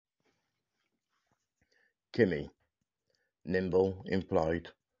Kimmy, nimble in flight,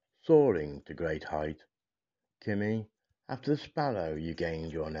 soaring to great height. Kimmy, after the sparrow you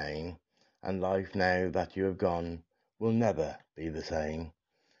gained your name, and life now that you have gone will never be the same.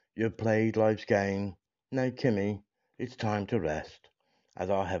 You have played life's game, now Kimmy, it's time to rest as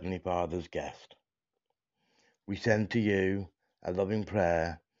our Heavenly Father's guest. We send to you a loving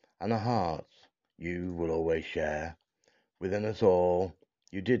prayer and our hearts you will always share. Within us all,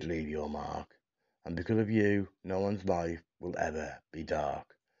 you did leave your mark, and because of you, no one's life will ever be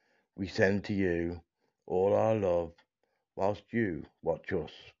dark. We send to you all our love, whilst you watch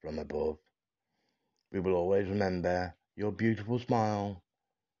us from above. We will always remember your beautiful smile,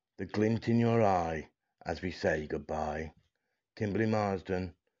 the glint in your eye as we say goodbye. Kimberly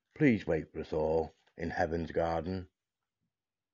Marsden, please wait for us all in Heaven's garden.